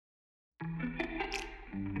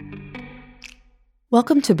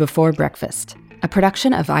Welcome to Before Breakfast, a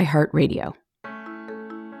production of iHeartRadio.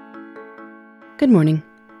 Good morning.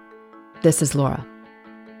 This is Laura.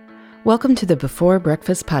 Welcome to the Before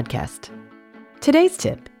Breakfast podcast. Today's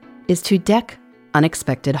tip is to deck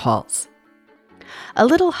unexpected halls. A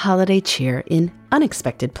little holiday cheer in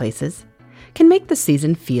unexpected places can make the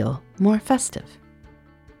season feel more festive.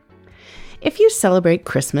 If you celebrate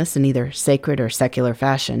Christmas in either sacred or secular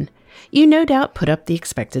fashion, you no doubt put up the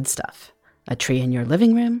expected stuff. A tree in your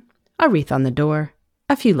living room, a wreath on the door,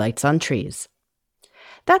 a few lights on trees.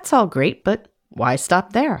 That's all great, but why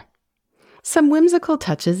stop there? Some whimsical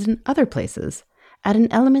touches in other places add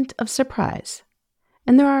an element of surprise,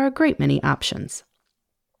 and there are a great many options.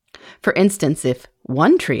 For instance, if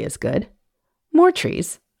one tree is good, more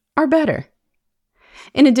trees are better.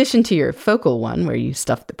 In addition to your focal one where you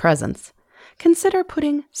stuff the presents, consider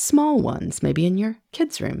putting small ones maybe in your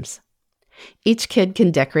kids' rooms. Each kid can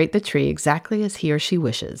decorate the tree exactly as he or she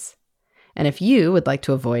wishes. And if you would like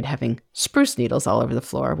to avoid having spruce needles all over the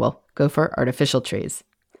floor, well, go for artificial trees.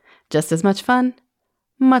 Just as much fun,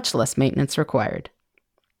 much less maintenance required.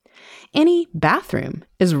 Any bathroom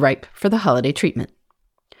is ripe for the holiday treatment.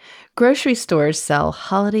 Grocery stores sell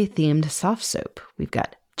holiday-themed soft soap. We've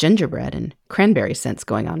got gingerbread and cranberry scents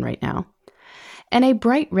going on right now. And a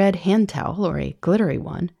bright red hand towel or a glittery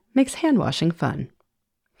one makes hand washing fun.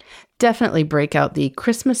 Definitely break out the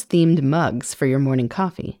Christmas-themed mugs for your morning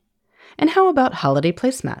coffee. And how about holiday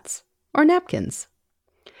placemats or napkins?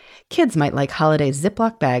 Kids might like holiday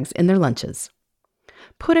Ziploc bags in their lunches.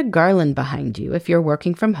 Put a garland behind you if you're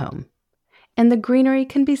working from home, and the greenery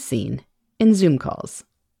can be seen in Zoom calls.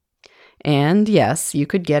 And yes, you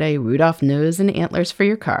could get a Rudolph nose and antlers for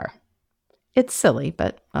your car. It's silly,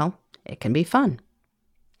 but, well, it can be fun.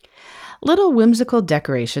 Little whimsical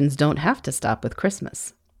decorations don't have to stop with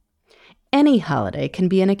Christmas. Any holiday can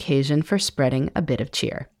be an occasion for spreading a bit of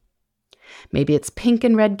cheer. Maybe it's pink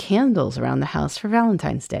and red candles around the house for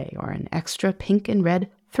Valentine's Day, or an extra pink and red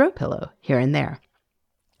throw pillow here and there.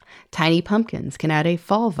 Tiny pumpkins can add a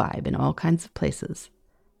fall vibe in all kinds of places.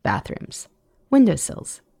 Bathrooms,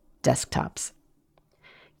 windowsills, desktops.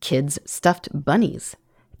 Kids' stuffed bunnies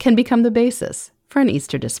can become the basis for an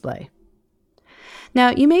Easter display.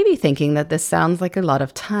 Now, you may be thinking that this sounds like a lot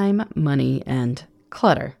of time, money, and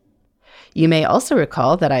clutter. You may also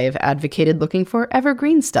recall that I have advocated looking for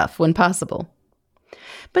evergreen stuff when possible.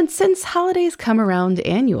 But since holidays come around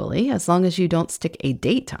annually, as long as you don't stick a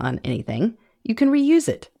date on anything, you can reuse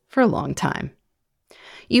it for a long time.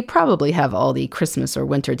 You probably have all the Christmas or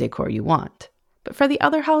winter decor you want, but for the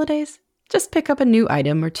other holidays, just pick up a new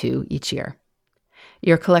item or two each year.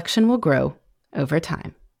 Your collection will grow over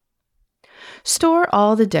time. Store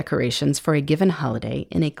all the decorations for a given holiday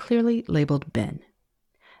in a clearly labeled bin.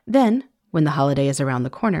 Then, when the holiday is around the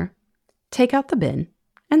corner, take out the bin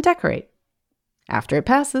and decorate. After it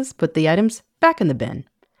passes, put the items back in the bin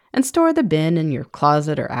and store the bin in your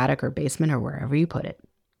closet or attic or basement or wherever you put it.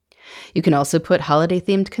 You can also put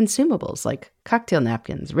holiday-themed consumables like cocktail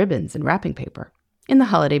napkins, ribbons, and wrapping paper in the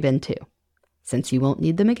holiday bin too, since you won't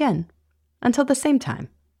need them again until the same time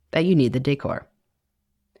that you need the decor.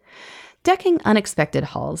 Decking unexpected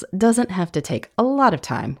halls doesn't have to take a lot of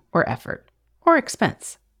time or effort or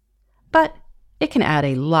expense, but it can add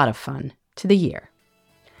a lot of fun to the year.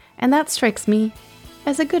 And that strikes me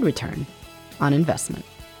as a good return on investment.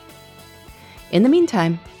 In the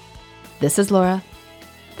meantime, this is Laura.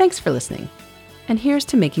 Thanks for listening, and here's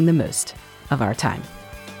to making the most of our time.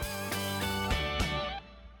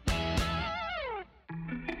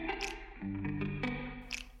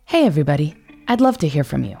 Hey everybody, I'd love to hear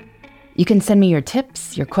from you. You can send me your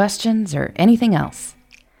tips, your questions, or anything else.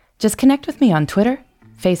 Just connect with me on Twitter,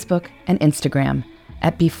 Facebook, and Instagram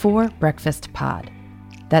at Before Breakfast Pod.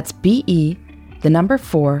 That's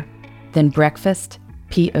BE4, then Breakfast,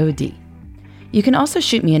 POD. You can also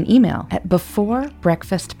shoot me an email at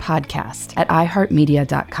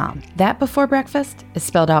beforebreakfastpodcast@iheartmedia.com. That Before Breakfast is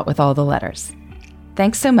spelled out with all the letters.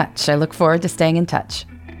 Thanks so much. I look forward to staying in touch.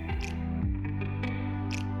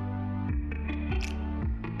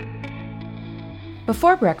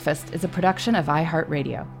 Before Breakfast is a production of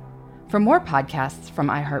iHeartRadio. For more podcasts from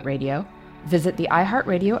iHeartRadio, visit the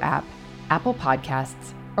iHeartRadio app, Apple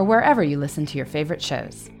Podcasts, or wherever you listen to your favorite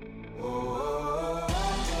shows.